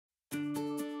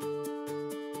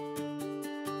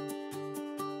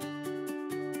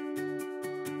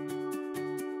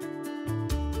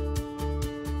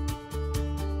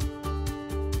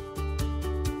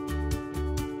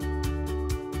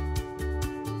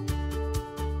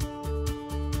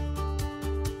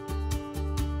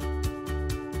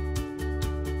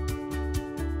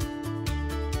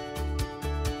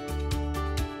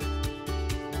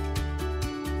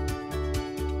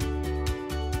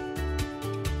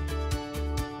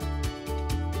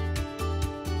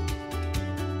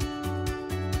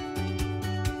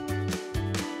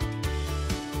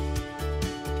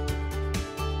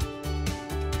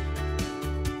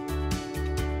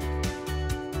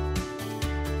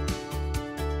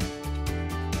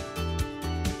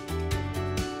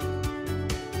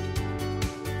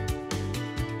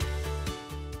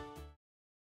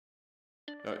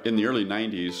In the early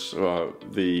 90s,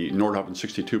 the Nordhavn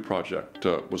 62 project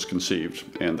was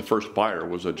conceived, and the first buyer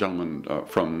was a gentleman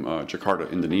from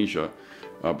Jakarta, Indonesia,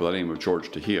 by the name of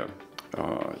George Tahia.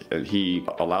 And he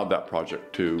allowed that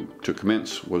project to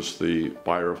commence, was the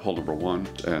buyer of hull number 1,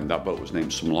 and that boat was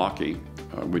named Samlaki.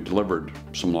 We delivered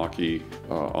Samlaki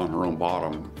on her own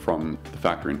bottom from the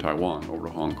factory in Taiwan over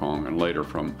to Hong Kong, and later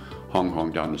from Hong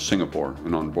Kong down to Singapore.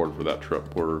 And on board for that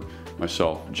trip were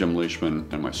myself, Jim Leishman,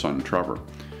 and my son Trevor.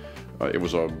 It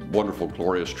was a wonderful,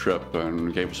 glorious trip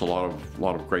and gave us a lot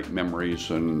of great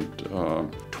memories. And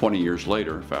 20 years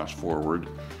later, fast forward,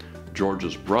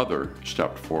 George's brother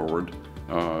stepped forward,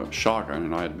 Xiamen,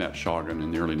 and I had met Xiamen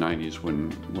in the early 90s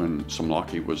when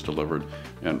Samlaki was delivered.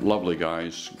 And lovely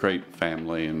guys, great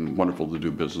family, and wonderful to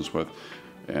do business with.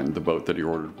 And the boat that he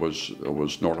ordered was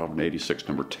Nordhavn 86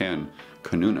 number 10,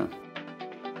 Koonoona.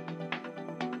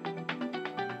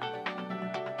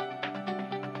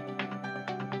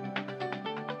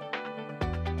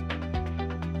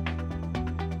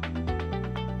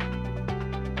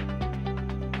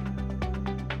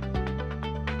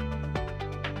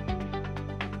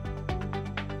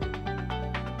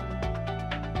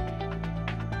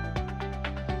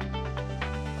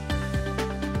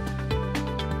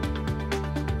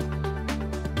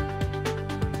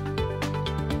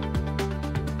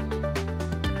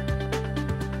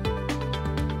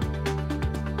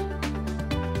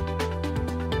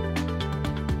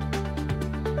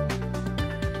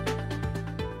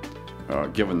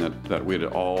 Given that we had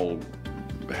all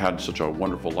had such a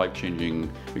wonderful,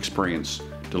 life-changing experience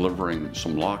delivering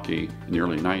Samlaki in the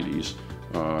early 90s,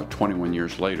 21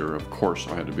 years later, of course,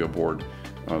 I had to be aboard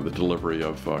the delivery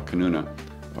of Koonoona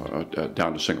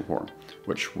down to Singapore,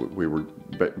 which we were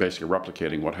basically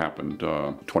replicating what happened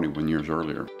 21 years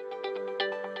earlier.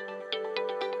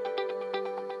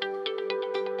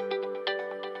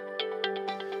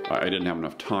 I didn't have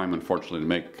enough time, unfortunately, to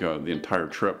make the entire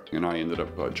trip, and I ended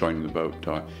up joining the boat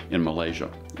in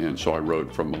Malaysia. And so I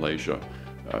rode from Malaysia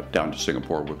down to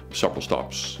Singapore with several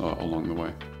stops along the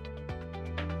way.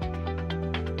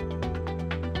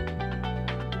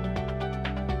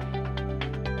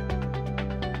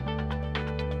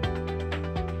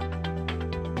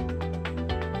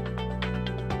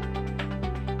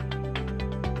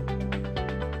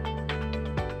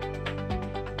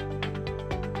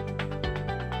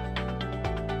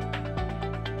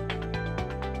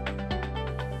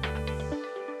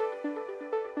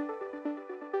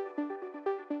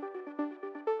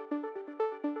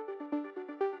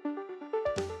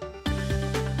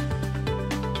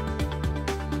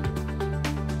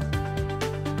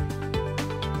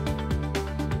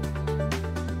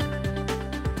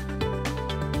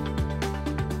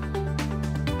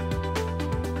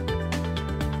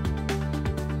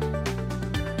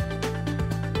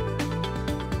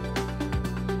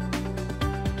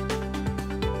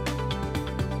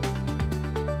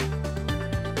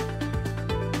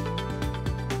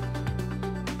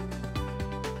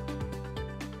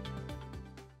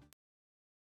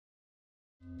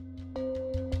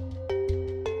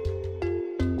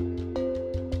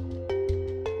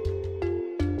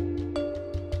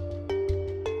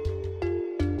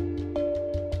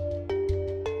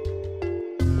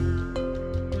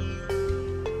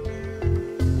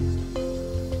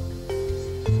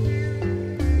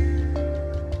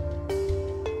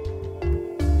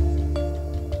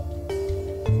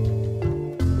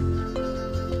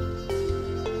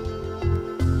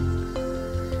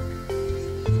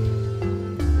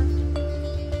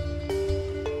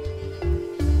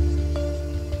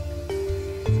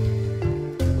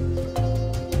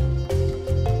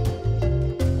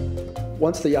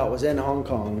 Once the yacht was in Hong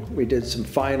Kong, we did some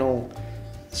final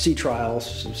sea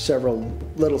trials, several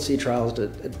little sea trials to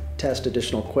test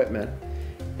additional equipment.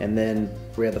 And then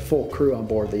we had the full crew on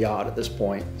board the yacht at this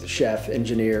point. The chef,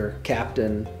 engineer,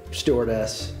 captain,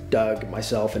 stewardess, Doug,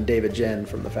 myself, and David Jen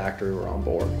from the factory were on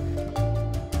board.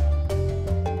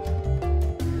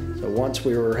 So once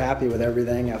we were happy with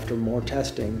everything, after more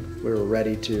testing, we were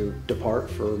ready to depart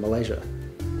for Malaysia.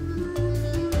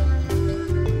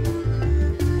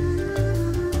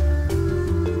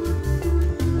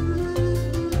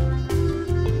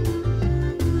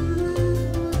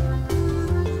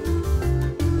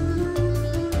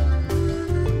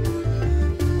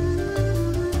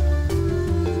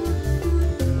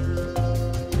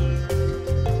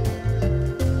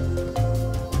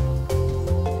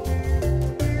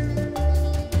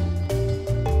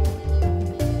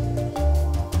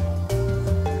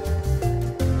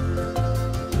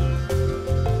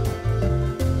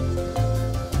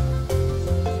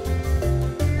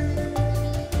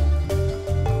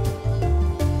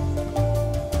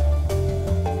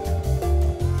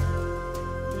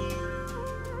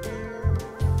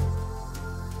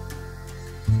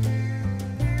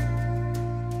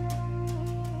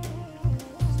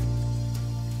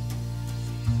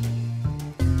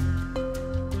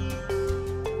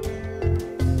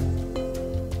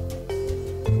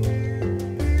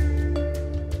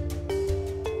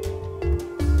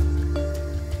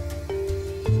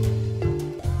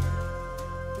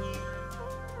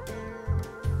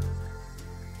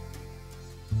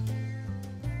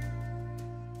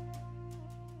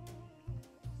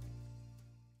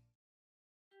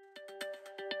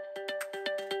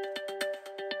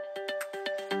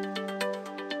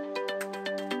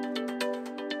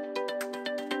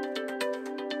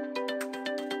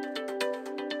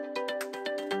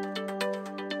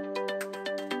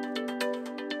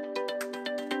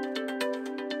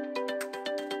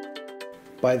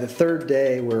 By the third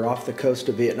day, we're off the coast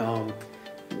of Vietnam.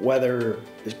 Weather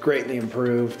is greatly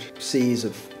improved. Seas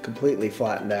have completely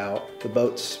flattened out. The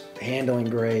boat's handling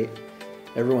great.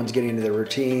 Everyone's getting into their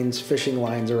routines. Fishing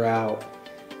lines are out.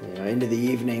 Into the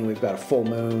evening, we've got a full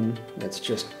moon. It's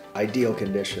just ideal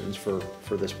conditions for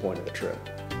this point of the trip.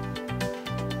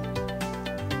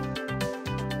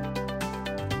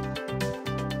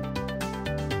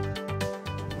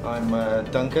 I'm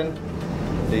Duncan,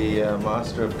 the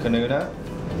master of Koonoona.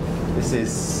 This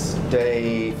is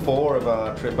day 4 of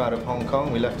our trip out of Hong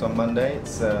Kong. We left on Monday.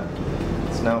 It's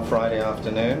now Friday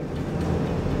afternoon,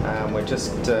 and we're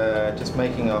just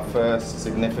making our first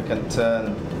significant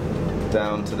turn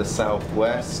down to the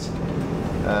southwest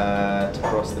to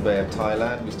cross the Bay of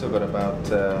Thailand. We've still got about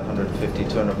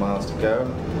 150-200 miles to go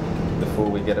before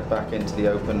we get it back into the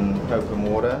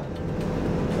open water.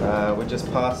 We're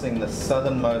just passing the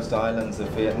southernmost islands of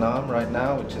Vietnam right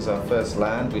now, which is our first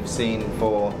land we've seen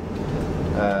for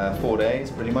 4 days,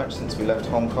 pretty much, since we left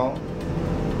Hong Kong.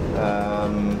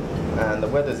 And the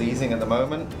weather's easing at the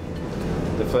moment.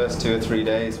 The first 2 or 3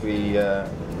 days we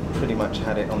pretty much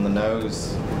had it on the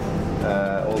nose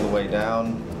all the way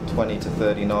down, 20 to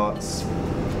 30 knots,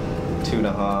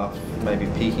 2.5, maybe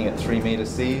peaking at 3 meter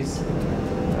seas.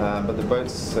 But the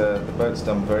boat's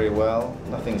done very well.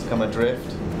 Nothing's come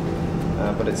adrift,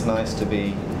 but it's nice to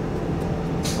be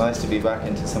back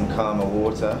into some calmer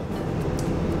water.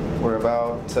 We're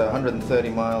about 130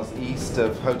 miles east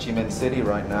of Ho Chi Minh City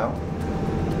right now.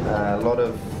 A lot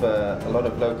of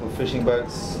local fishing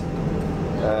boats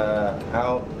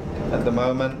out at the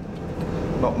moment.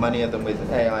 Not many of them with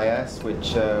AIS,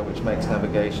 which makes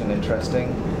navigation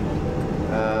interesting.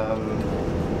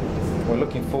 We're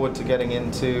looking forward to getting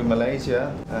into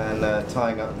Malaysia and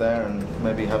tying up there and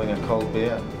maybe having a cold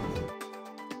beer.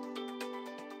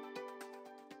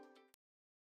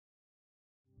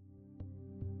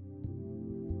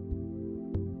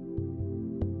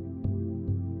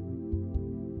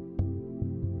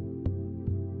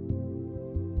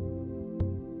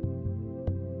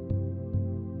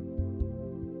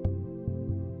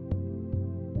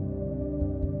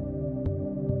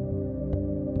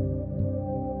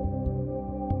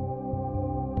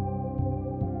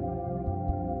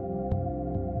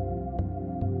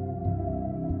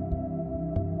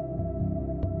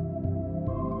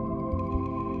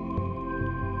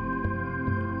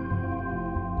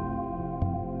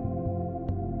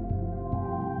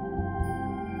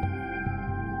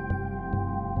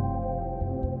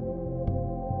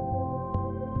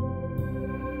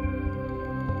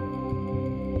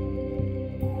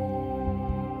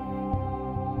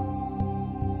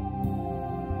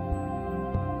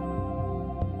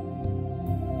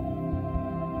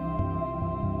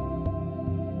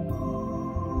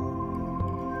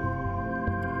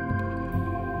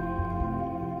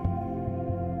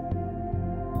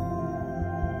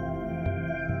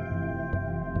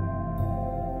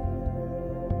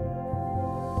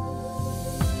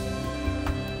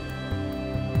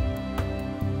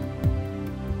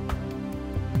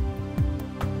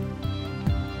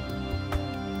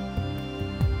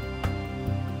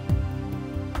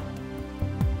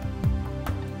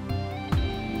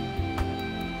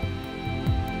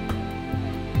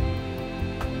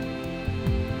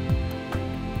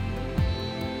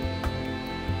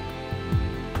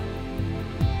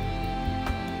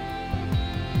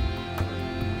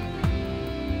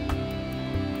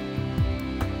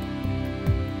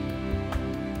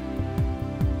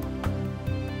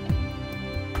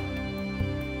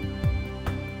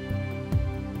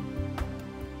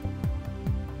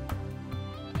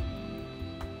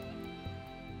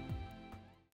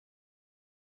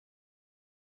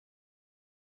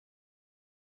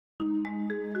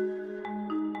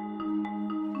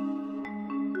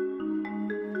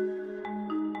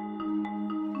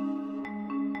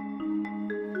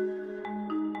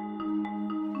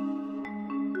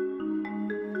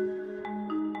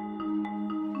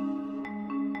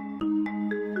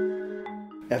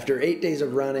 After 8 days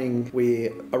of running, we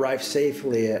arrived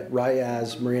safely at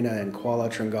Rayas Marina in Kuala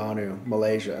Terengganu,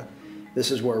 Malaysia.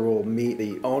 This is where we'll meet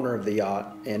the owner of the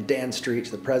yacht, and Dan Streets,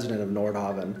 the president of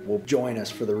Nordhavn, will join us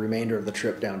for the remainder of the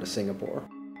trip down to Singapore.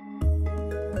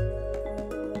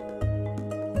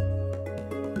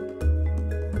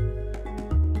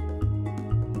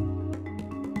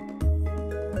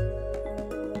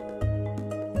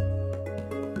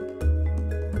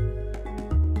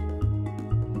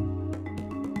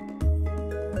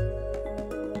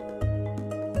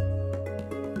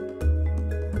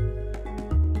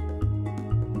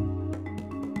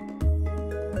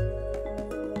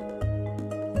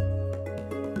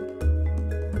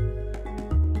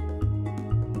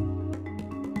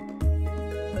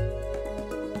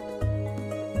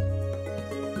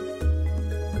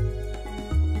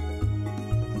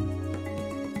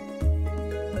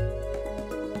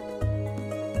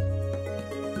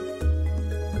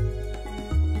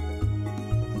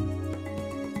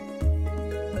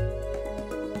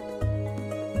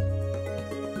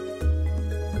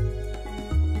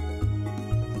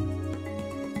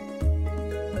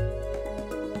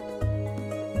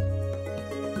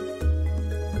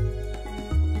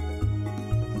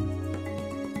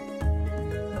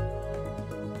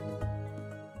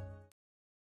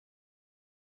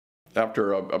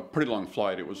 After a pretty long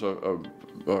flight, it was a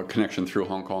connection through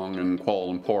Hong Kong and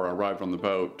Kuala Lumpur. I arrived on the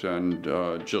boat and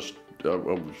just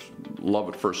was love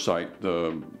at first sight.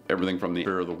 Everything from the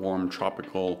warm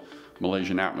tropical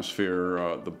Malaysian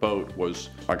atmosphere. The boat was,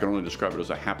 I can only describe it as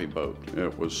a happy boat.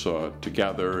 It was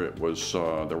together, it was,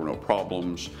 there were no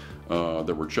problems.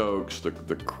 There were jokes, the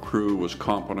crew was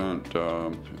competent,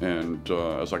 and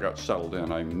as I got settled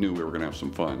in, I knew we were going to have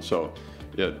some fun. So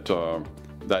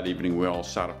that evening we all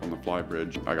sat up on the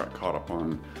flybridge. I got caught up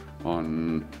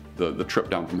on the trip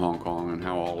down from Hong Kong and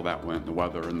how all of that went, the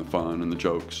weather and the fun and the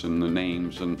jokes and the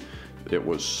names, and it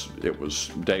was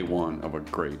day one of a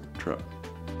great trip.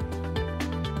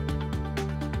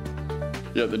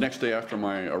 Yeah, the next day after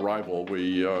my arrival,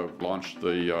 we launched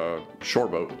the shore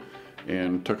boat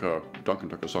and Duncan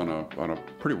took us on a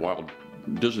pretty wild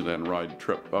Disneyland ride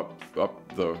trip up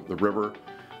the river,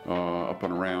 up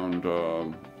and around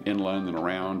inland and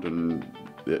around, and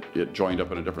it joined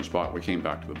up in a different spot. We came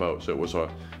back to the boat, so it was a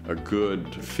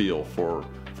good feel for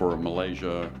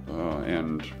Malaysia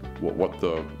and what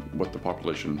the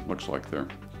population looks like there.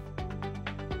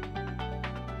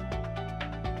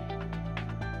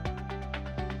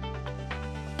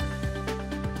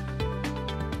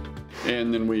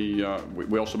 And then we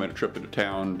also made a trip into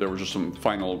town. There was just some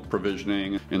final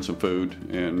provisioning and some food,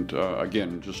 and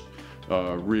again, just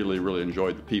really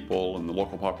enjoyed the people and the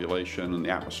local population and the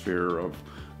atmosphere of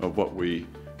what we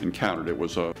encountered. It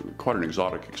was quite an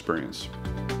exotic experience.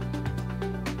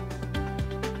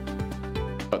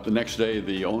 The next day,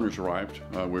 the owners arrived.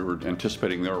 We were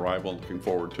anticipating their arrival, looking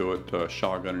forward to it.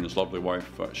 Xiamen and his lovely wife,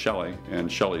 Shelley,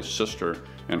 and Shelley's sister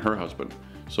and her husband.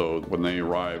 So when they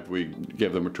arrived, we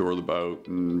gave them a tour of the boat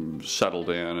and settled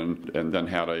in, and then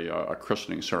had a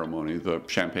christening ceremony. The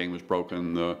champagne was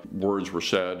broken, the words were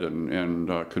said, and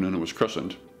Koonoona was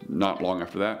christened. Not long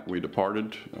after that, we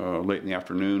departed late in the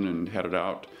afternoon and headed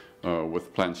out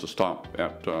with plans to stop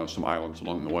at some islands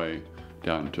along the way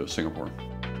down to Singapore.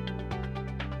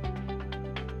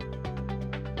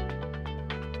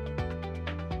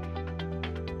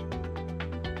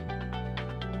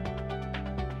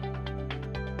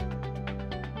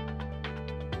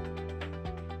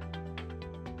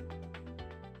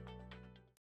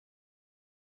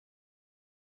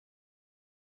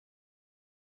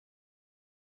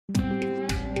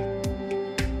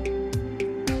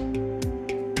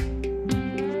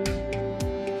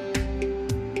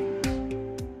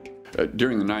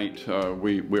 During the night,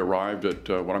 we arrived at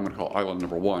what I'm going to call island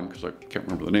number 1, because I can't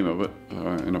remember the name of it,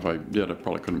 and if I did, I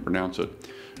probably couldn't pronounce it.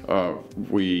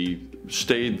 We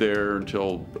stayed there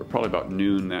until probably about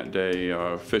noon that day,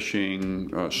 fishing,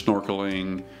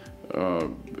 snorkeling,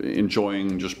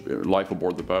 enjoying just life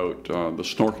aboard the boat. The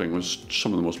snorkeling was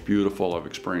some of the most beautiful I've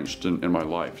experienced in my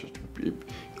life. Just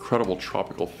incredible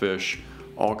tropical fish,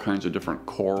 all kinds of different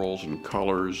corals and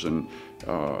colors, and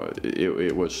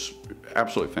it was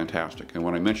absolutely fantastic. And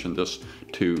when I mentioned this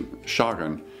to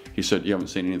Xiamen, he said, "You haven't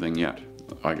seen anything yet.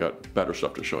 I got better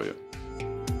stuff to show you."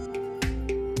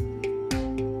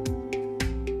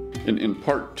 In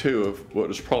part 2 of what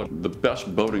is probably the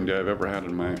best boating day I've ever had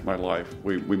in my life,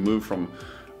 we moved from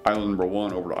island number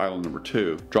 1 over to island number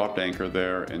 2, dropped anchor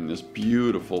there in this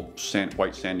beautiful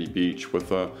white sandy beach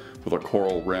with a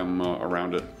coral rim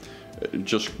around it.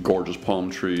 Just gorgeous palm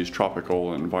trees,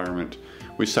 tropical environment.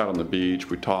 We sat on the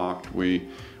beach, we talked, we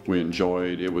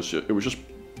enjoyed. It was just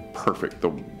perfect.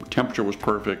 The temperature was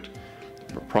perfect,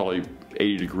 probably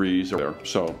 80 degrees there.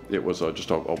 So it was just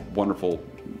a wonderful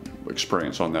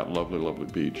experience on that lovely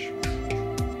beach.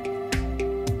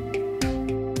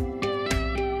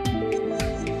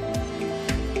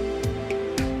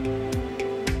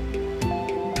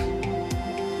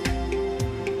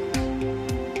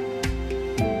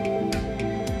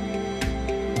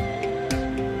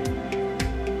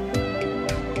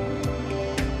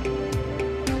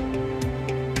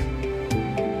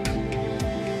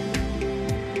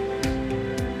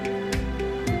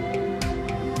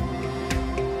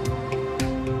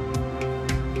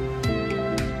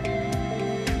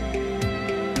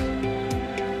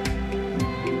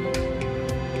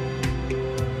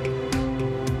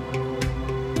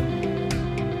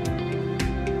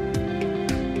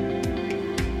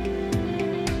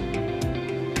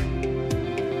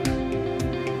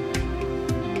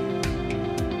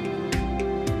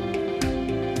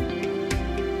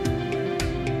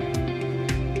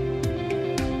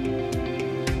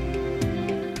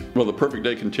 Well, the perfect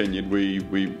day continued.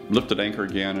 We lifted anchor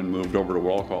again and moved over to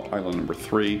what I'll call island number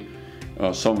 3.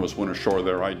 Some of us went ashore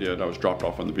there. I did. I was dropped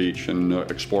off on the beach and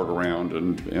explored around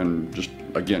and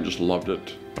just loved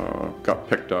it. Got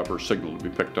picked up or signaled to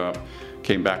be picked up.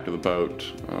 Came back to the boat.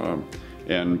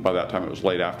 And by that time it was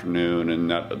late afternoon, and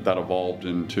that evolved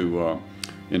into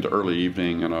early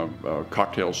evening, and a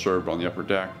cocktail served on the upper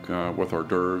deck with hors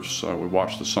d'oeuvres. We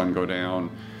watched the sun go down.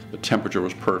 The temperature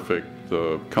was perfect.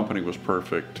 The company was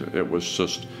perfect. It was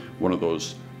just one of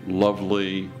those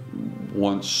lovely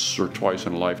once or twice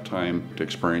in a lifetime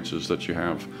experiences that you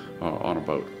have on a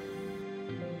boat.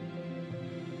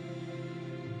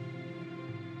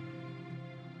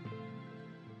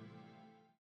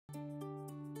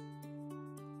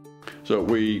 So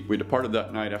we departed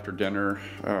that night after dinner,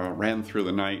 ran through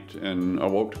the night, and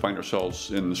awoke to find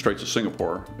ourselves in the Straits of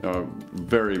Singapore.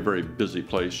 Very, very busy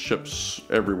place, ships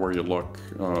everywhere you look,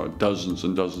 dozens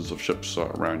and dozens of ships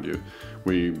around you.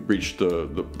 We reached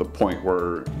the point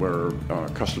where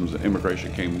customs and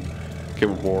immigration came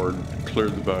aboard,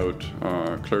 cleared the boat,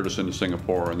 cleared us into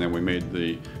Singapore, and then we made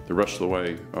the rest of the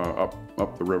way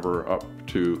up the river up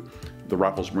to the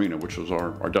Raffles Marina, which was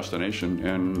our destination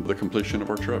and the completion of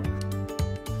our trip.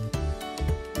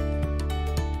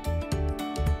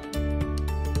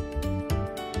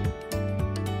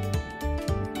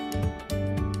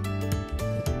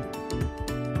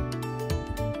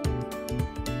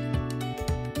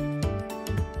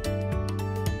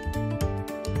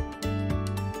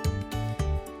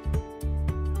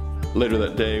 Later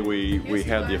that day, we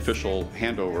had the official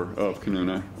handover of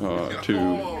Koonoona to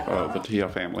the Tahia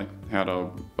family. Had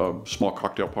a small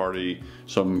cocktail party.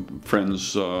 Some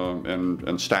friends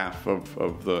and staff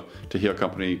of the Tahia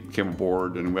company came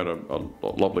aboard, and we had a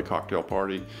lovely cocktail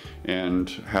party, and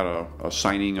had a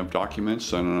signing of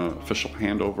documents and an official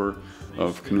handover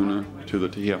of Koonoona to the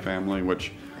Tahia family,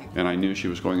 and I knew she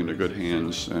was going into good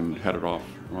hands and headed off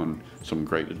on some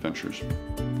great adventures.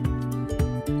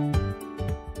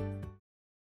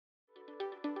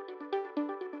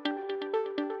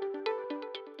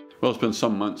 Well, it's been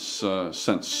some months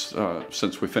since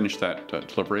we finished that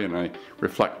delivery, and I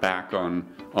reflect back on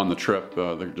the trip,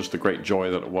 just the great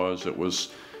joy that it was. It was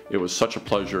such a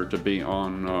pleasure to be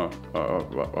on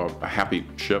a happy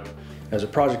ship. As a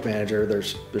project manager,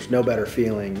 there's no better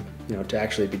feeling, to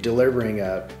actually be delivering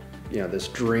this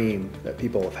dream that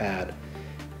people have had,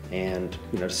 and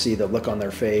to see the look on their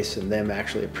face and them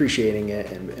actually appreciating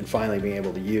it and finally being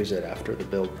able to use it after the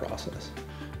build process.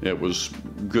 It was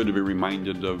good to be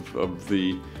reminded of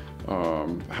the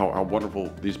how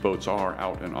wonderful these boats are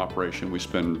out in operation. We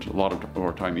spend a lot of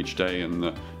our time each day in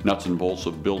the nuts and bolts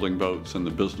of building boats and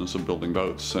the business of building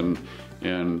boats, and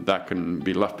that can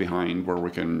be left behind, where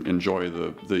we can enjoy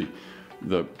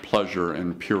the pleasure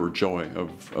and pure joy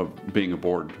of being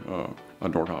aboard a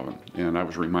Nordhavn. And I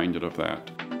was reminded of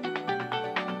that.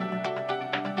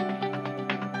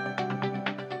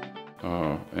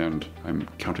 And I'm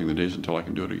counting the days until I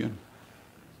can do it again.